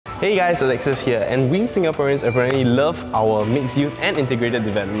Hey guys, Alexis here, and we Singaporeans apparently love our mixed-use and integrated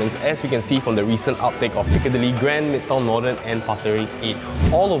developments, as we can see from the recent uptake of Piccadilly Grand, Midtown Modern and Pasir Ris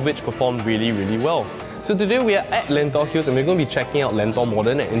 8, all of which performed really well. So today we are at Lentor Hills and we're going to be checking out Lentor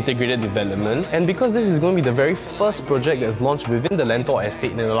Modern and integrated development. And because this is going to be the very first project that's launched within the Lentor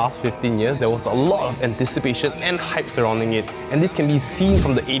estate in the last 15 years, there was a lot of anticipation and hype surrounding it. And this can be seen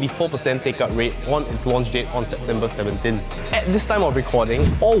from the 84% take-up rate on its launch date on September 17. At this time of recording,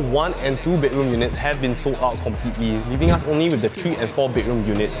 all 1 and 2 bedroom units have been sold out completely, leaving us only with the 3 and 4 bedroom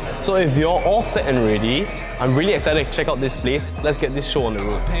units. So if you're all set and ready, I'm really excited to check out this place. Let's get this show on the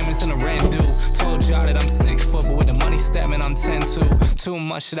road. I'm 6 foot, but with the money statement, I'm 10 too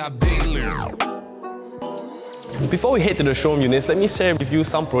much should I be lose. Before we head to the showroom units, let me share with you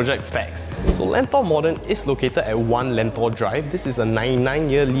some project facts. So Lentor Modern is located at 1 Lentor Drive. This is a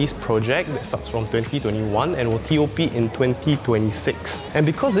 99-year lease project that starts from 2021 and will TOP in 2026. And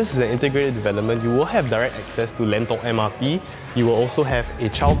because this is an integrated development, you will have direct access to Lentor MRT. You will also have a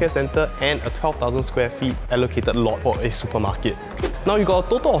childcare centre and a 12,000 square feet allocated lot for a supermarket. Now you've got a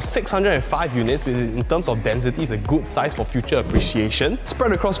total of 605 units, which in terms of density is a good size for future appreciation.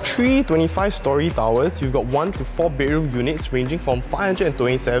 Spread across 3 25-storey towers, you've got 1 to 4 bedroom units ranging from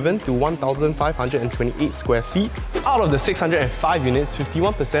 527 to 1,528 square feet. Out of the 605 units,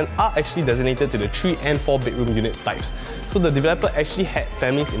 51% are actually designated to the 3 and 4 bedroom unit types. So the developer actually had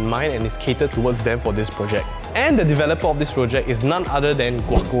families in mind and is catered towards them for this project. And the developer of this project is none other than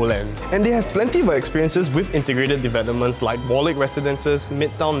Guccoland. And they have plenty of experiences with integrated developments like Warwick Residences,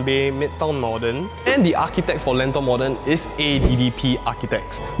 Midtown Bay, Midtown Modern. And the architect for Lentor Modern is ADDP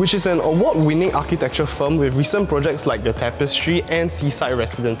Architects, which is an award-winning architecture firm with recent projects like the Tapestry and Seaside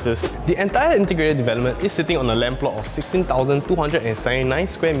Residences. The entire integrated development is sitting on a land plot of 16,279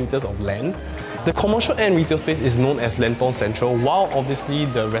 square meters of land. The commercial and retail space is known as Lentor Central, while obviously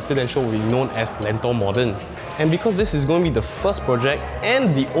the residential will be known as Lentor Modern. And because this is going to be the first project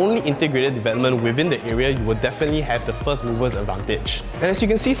and the only integrated development within the area, you will definitely have the first mover's advantage. And as you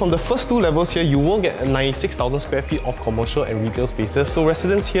can see from the first 2 levels here, you will get 96,000 square feet of commercial and retail spaces, so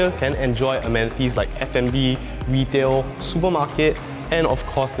residents here can enjoy amenities like F&B, retail, supermarket, and of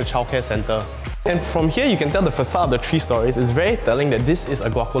course the childcare centre. And from here you can tell the facade of the 3 stories is very telling that this is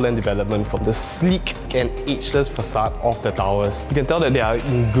a Guccoland development from the sleek and ageless facade of the towers. You can tell that they are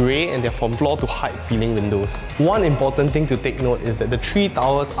in grey and they're from floor to height ceiling windows. One important thing to take note is that the 3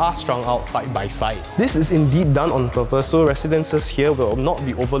 towers are strung out side by side. This is indeed done on purpose, so residences here will not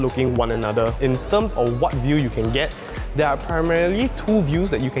be overlooking one another. In terms of what view you can get, there are primarily 2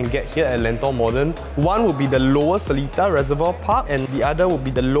 views that you can get here at Lentor Modern. One will be the Lower Seletar Reservoir Park and the other will be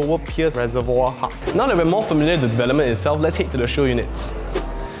the Lower Pierce Reservoir Park. Now that we're more familiar with the development itself, let's head to the show units.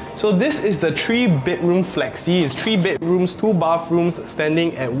 So this is the 3-bedroom flexi. It's 3 bedrooms, 2 bathrooms,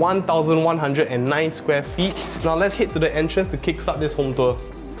 standing at 1,109 square feet. Now let's head to the entrance to kickstart this home tour.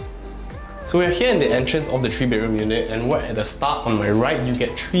 So we're here in the entrance of the 3-bedroom unit, and right at the start on my right you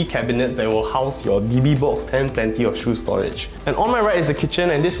get 3 cabinets that will house your DB box and plenty of shoe storage. And on my right is the kitchen,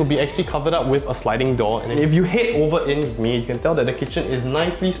 and this will be actually covered up with a sliding door. And if you head over in with me, you can tell that the kitchen is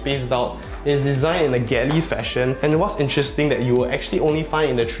nicely spaced out. It's designed in a galley fashion, and what's interesting that you will actually only find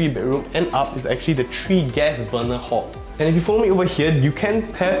in the 3-bedroom and up is actually the 3 gas burner hob. And if you follow me over here, you can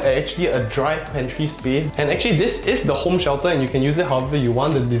have actually a dry pantry space. And actually this is the home shelter and you can use it however you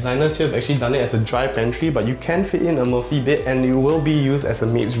want. The designers here have actually done it as a dry pantry, but you can fit in a Murphy bed and it will be used as a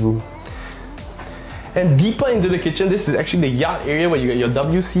maid's room. And deeper into the kitchen, this is actually the yard area where you get your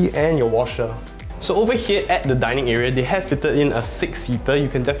WC and your washer. So over here at the dining area, they have fitted in a 6-seater. You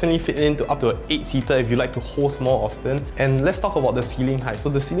can definitely fit into up to an 8-seater if you like to host more often. And let's talk about the ceiling height. So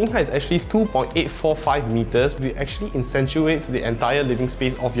the ceiling height is actually 2.845 meters, which actually accentuates the entire living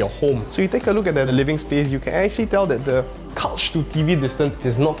space of your home. So you take a look at the living space, you can actually tell that the couch to TV distance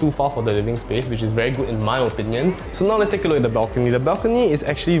is not too far for the living space, which is very good in my opinion. So now let's take a look at the balcony. The balcony is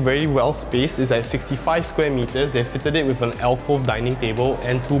actually very well spaced. It's at 65 square meters. They fitted it with an alcove dining table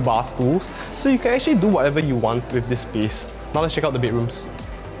and 2 bar stools. So you can actually do whatever you want with this space. Now let's check out the bedrooms.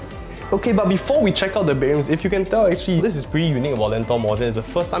 Okay, but before we check out the bedrooms, if you can tell, actually this is pretty unique about Lentor Modern. It's the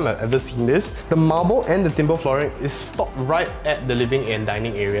first time I've ever seen this. The marble and the timber flooring is stocked right at the living and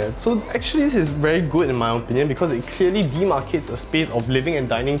dining area. So actually this is very good in my opinion because it clearly demarcates a space of living and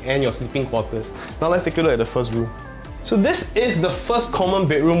dining and your sleeping quarters. Now let's take a look at the first room. So this is the first common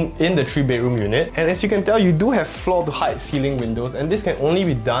bedroom in the 3-bedroom unit, and as you can tell, you do have floor to height ceiling windows, and this can only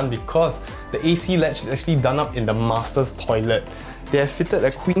be done because the AC latch is actually done up in the master's toilet. They have fitted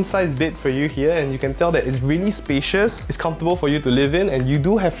a queen size bed for you here, and you can tell that it's really spacious, it's comfortable for you to live in, and you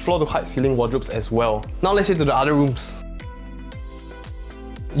do have floor to height ceiling wardrobes as well. Now let's head to the other rooms.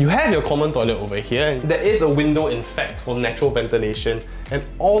 You have your common toilet over here. There is a window in fact for natural ventilation, and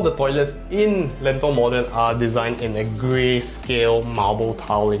all the toilets in Lentor Modern are designed in a grayscale marble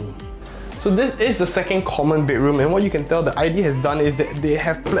tiling. So this is the second common bedroom, and what you can tell the ID has done is that they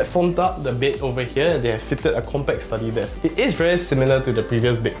have platformed up the bed over here. They have fitted a compact study desk. It is very similar to the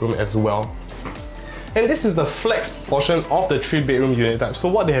previous bedroom as well. And this is the flex portion of the 3-bedroom unit type. So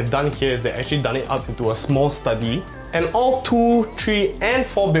what they have done here is they actually done it up into a small study. And all 2, 3 and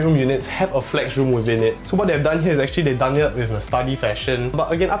 4-bedroom units have a flex room within it. So what they've done here is actually they've done it up with a study fashion.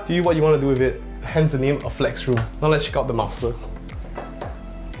 But again, up to you what you want to do with it. Hence the name, a flex room. Now let's check out the master.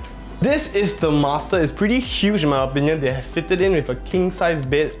 This is the master. It's pretty huge in my opinion. They have fitted in with a king-size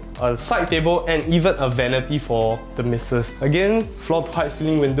bed, a side table, and even a vanity for the missus. Again, floor to height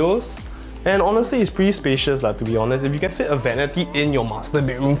ceiling windows. And honestly, it's pretty spacious to be honest. If you can fit a vanity in your master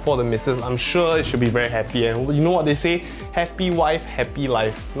bedroom for the missus, I'm sure it should be very happy. And you know what they say? Happy wife, happy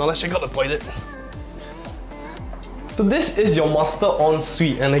life. Now let's check out the toilet. So this is your master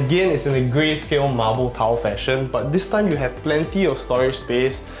ensuite, and again, it's in a grayscale marble tile fashion, but this time you have plenty of storage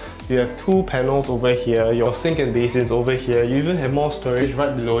space. You have 2 panels over here, your sink and basins over here. You even have more storage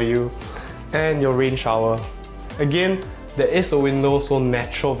right below you, and your rain shower. Again, there is a window, so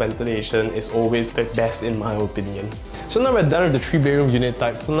natural ventilation is always the best in my opinion. So now we're done with the 3-bedroom unit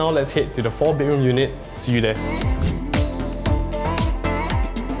type, so now let's head to the 4-bedroom unit. See you there.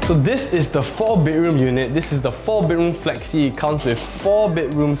 So this is the 4-bedroom unit. This is the 4-bedroom flexi. It comes with 4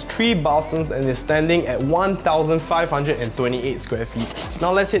 bedrooms, 3 bathrooms, and is standing at 1,528 square feet.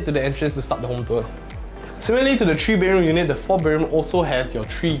 Now let's head to the entrance to start the home tour. Similarly to the 3-bedroom unit, the 4-bedroom also has your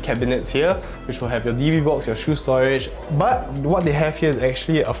 3 cabinets here, which will have your DV box, your shoe storage. But what they have here is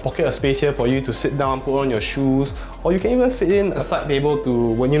actually a pocket of space here for you to sit down, put on your shoes, or you can even fit in a side table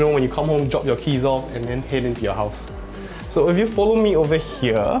to, when you come home, drop your keys off and then head into your house. So if you follow me over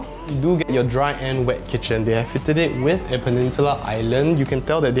here, you do get your dry and wet kitchen. They have fitted it with a peninsula island. You can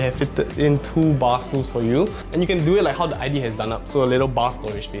tell that they have fitted in 2 bar stools for you. And you can do it like how the ID has done up, so a little bar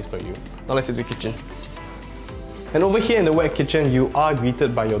storage space for you. Now let's hit the kitchen. And over here in the wet kitchen, you are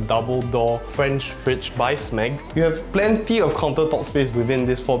greeted by your double door French fridge by Smeg. You have plenty of countertop space within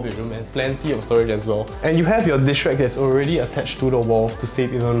this 4-bedroom and plenty of storage as well. And you have your dish rack that's already attached to the wall to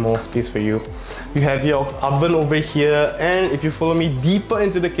save even more space for you. You have your oven over here, and if you follow me deeper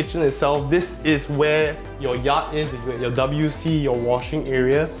into the kitchen itself, this is where your yard is, your WC, your washing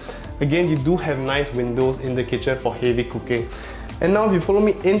area. Again, you do have nice windows in the kitchen for heavy cooking. And now if you follow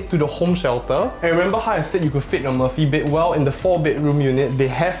me into the home shelter, and remember how I said you could fit a Murphy bed? Well, in the 4-bedroom unit, they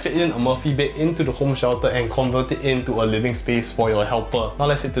have fit in a Murphy bed into the home shelter and converted it into a living space for your helper. Now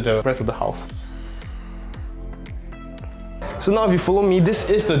let's head to the rest of the house. So now if you follow me, this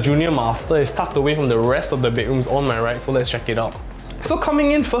is the junior master. It's tucked away from the rest of the bedrooms on my right, so let's check it out. So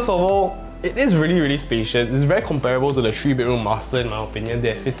coming in, first of all, it is really spacious. It's very comparable to the 3-bedroom master in my opinion.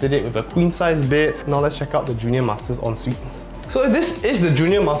 They have fitted it with a queen-size bed. Now let's check out the junior master's ensuite. So this is the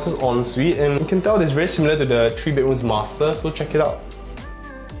junior master's ensuite, and you can tell it's very similar to the 3-bedroom's master, so check it out.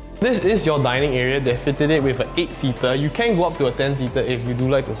 This is your dining area. They fitted it with an 8-seater. You can go up to a 10-seater if you do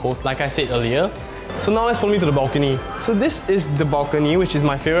like to host, like I said earlier. So now let's follow me to the balcony. So this is the balcony, which is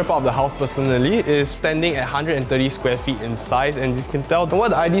my favorite part of the house personally. It is standing at 130 square feet in size, and you can tell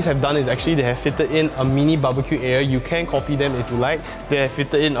what the IDs have done is actually they have fitted in a mini barbecue area. You can copy them if you like. They have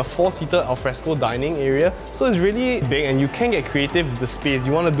fitted in a 4-seater alfresco dining area. So it's really big, and you can get creative with the space.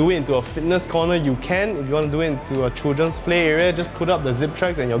 You want to do it into a fitness corner, you can. If you want to do it into a children's play area, just put up the zip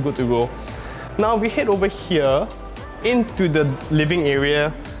tracks and you're good to go. Now we head over here into the living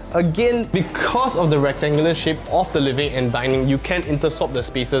area. Again, because of the rectangular shape of the living and dining, you can interswap the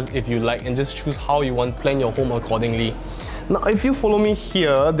spaces if you like and just choose how you want to plan your home accordingly. Now, if you follow me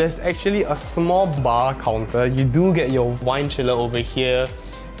here, there's actually a small bar counter. You do get your wine chiller over here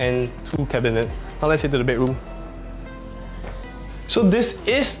and 2 cabinets. Now let's head to the bedroom. So this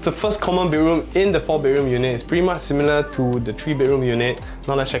is the first common bedroom in the 4-bedroom unit. It's pretty much similar to the 3-bedroom unit.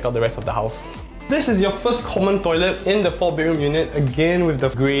 Now let's check out the rest of the house. This is your first common toilet in the 4-bedroom unit, again with the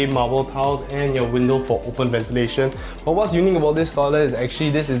grey marble tiles and your window for open ventilation. But what's unique about this toilet is actually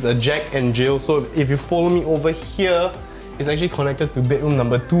this is a jack and Jill. So if you follow me over here, it's actually connected to bedroom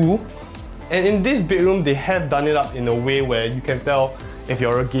number 2. And in this bedroom, they have done it up in a way where you can tell if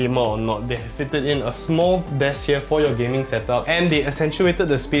you're a gamer or not. They have fitted in a small desk here for your gaming setup, and they accentuated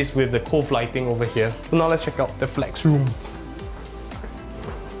the space with the cove lighting over here. So now let's check out the flex room.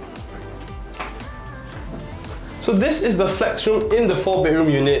 So this is the flex room in the 4-bedroom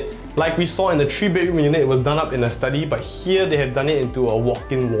unit. Like we saw in the 3-bedroom unit, it was done up in a study, but here they have done it into a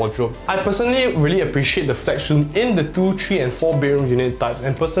walk-in wardrobe. I personally really appreciate the flex room in the 2, 3 and 4-bedroom unit types,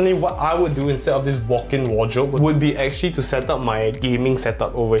 and personally what I would do instead of this walk-in wardrobe would be actually to set up my gaming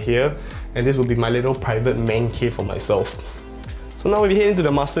setup over here, and this would be my little private man cave for myself. So now we head into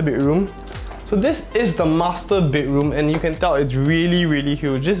the master bedroom. So this is the master bedroom, and you can tell it's really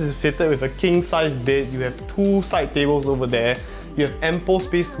huge. This is fitted with a king-size bed. You have 2 side tables over there. You have ample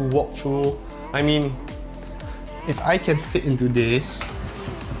space to walk through. I mean, if I can fit into this,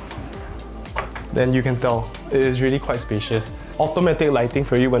 then you can tell it is really quite spacious. Automatic lighting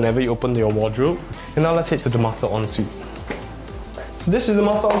for you whenever you open your wardrobe. And now let's head to the master ensuite. So this is the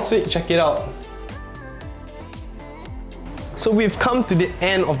master ensuite, check it out. So we've come to the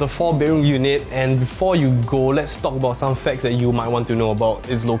end of the 4-bedroom unit, and before you go, let's talk about some facts that you might want to know about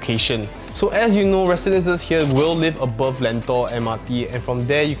its location. So as you know, residences here will live above Lentor MRT, and from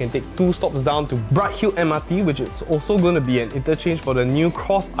there you can take 2 stops down to Bright Hill MRT, which is also going to be an interchange for the new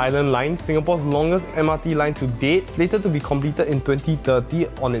Cross Island Line, Singapore's longest MRT line to date, later to be completed in 2030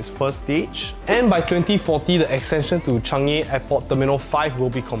 on its first stage. And by 2040, the extension to Changi Airport Terminal 5 will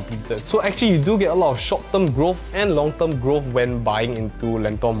be completed. So actually you do get a lot of short-term growth and long-term growth when buying into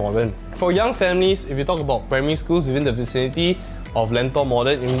Lentor Modern. For young families, if you talk about primary schools within the vicinity of Lentor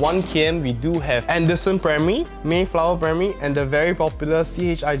Modern, in 1 km we do have Anderson Primary, Mayflower Primary, and the very popular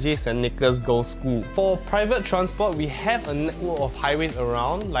CHIJ St. Nicholas Girls School. For private transport, we have a network of highways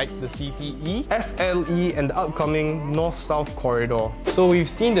around, like the CTE, SLE, and the upcoming North-South Corridor. So we've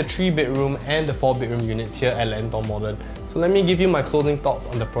seen the 3-bedroom and the 4-bedroom units here at Lentor Modern. So let me give you my closing thoughts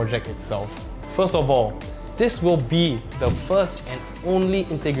on the project itself. First of all, this will be the first and only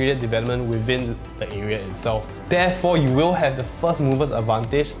integrated development within the area itself. Therefore, you will have the first mover's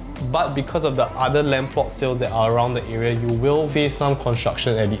advantage, but because of the other land plot sales that are around the area, you will face some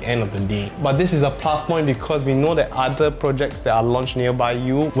construction at the end of the day. But this is a plus point because we know that other projects that are launched nearby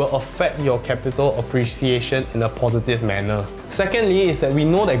you will affect your capital appreciation in a positive manner. Secondly is that we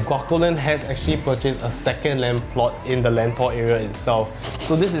know that Guccoland has actually purchased a second land plot in the Lentor area itself.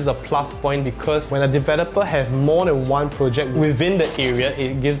 So this is a plus point because when a developer has more than one project within the area,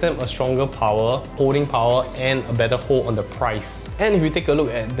 it gives them a stronger holding power, and a better hold on the price. And if you take a look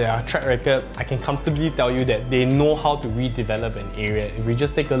at their track record, I can comfortably tell you that they know how to redevelop an area. If we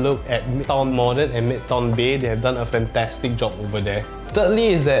just take a look at Midtown Modern and Midtown Bay, they have done a fantastic job over there. Thirdly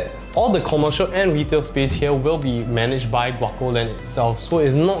is that all the commercial and retail space here will be managed by Guccoland itself, so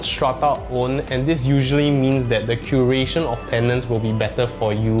it's not strata owned, and this usually means that the curation of tenants will be better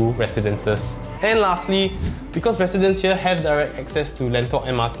for you residences. And lastly, because residents here have direct access to Lentor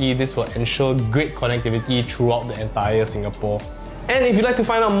MRT, this will ensure great connectivity throughout the entire Singapore. And if you'd like to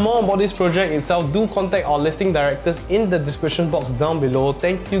find out more about this project itself, do contact our listing directors in the description box down below.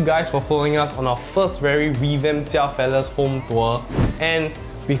 Thank you guys for following us on our first very revamped Jia Fellas home tour, and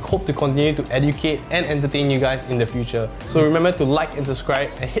we hope to continue to educate and entertain you guys in the future. So remember to like and subscribe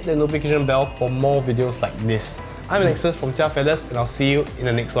and hit the notification bell for more videos like this. I'm Alexis from Jia Fellas, and I'll see you in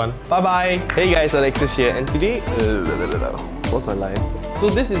the next one. Bye bye! Hey guys, Alexis here, and today... what's my line? So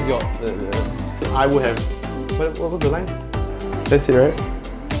this is your... I would have... What was the line? That's it, right?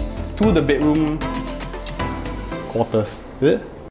 To the bedroom quarters. Is it?